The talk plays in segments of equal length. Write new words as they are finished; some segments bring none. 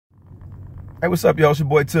Hey, what's up, y'all? It's your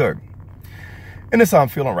boy Tug. And this is how I'm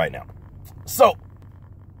feeling right now. So,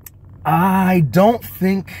 I don't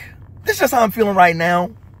think, this is just how I'm feeling right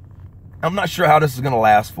now. I'm not sure how this is going to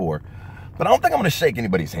last for, but I don't think I'm going to shake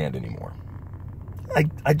anybody's hand anymore.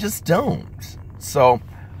 I just don't. So,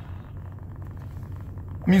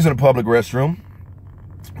 I'm using a public restroom.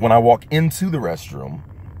 When I walk into the restroom,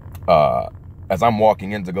 as I'm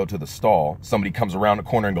walking in to go to the stall, somebody comes around the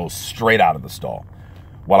corner and goes straight out of the stall.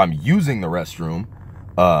 While I'm using the restroom,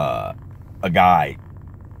 a guy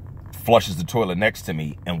flushes the toilet next to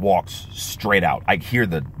me and walks straight out. I hear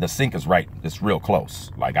the sink is right. It's real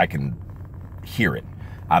close. Like, I can hear it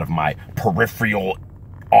out of my peripheral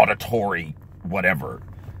auditory whatever.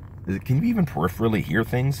 Can you even peripherally hear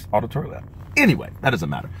things auditorily? Anyway, that doesn't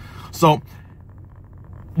matter. So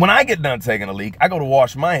when I get done taking a leak, I go to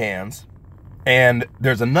wash my hands, and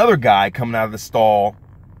there's another guy coming out of the stall,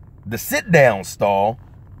 the sit-down stall,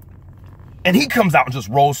 and he comes out and just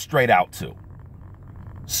rolls straight out too.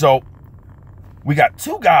 So we got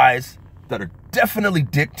two guys that are definitely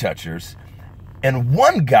dick touchers, and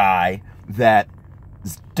one guy that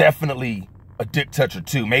is definitely a dick toucher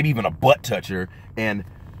too, maybe even a butt toucher, and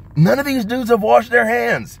none of these dudes have washed their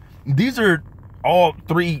hands. These are all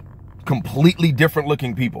three completely different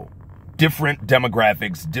looking people, different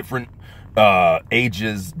demographics, different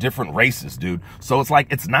ages, different races, dude. So it's like,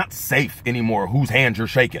 it's not safe anymore whose hands you're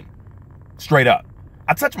shaking. Straight up.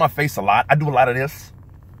 I touch my face a lot. I do a lot of this.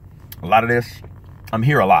 I'm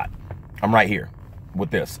here a lot. I'm right here with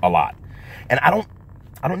this a lot. And I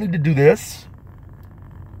don't need to do this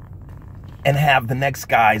and have the next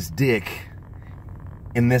guy's dick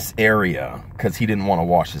in this area because he didn't want to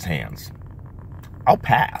wash his hands. I'll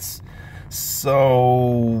pass.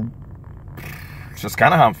 So it's just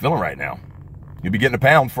kind of how I'm feeling right now. You'll be getting a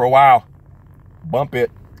pound for a while. Bump it.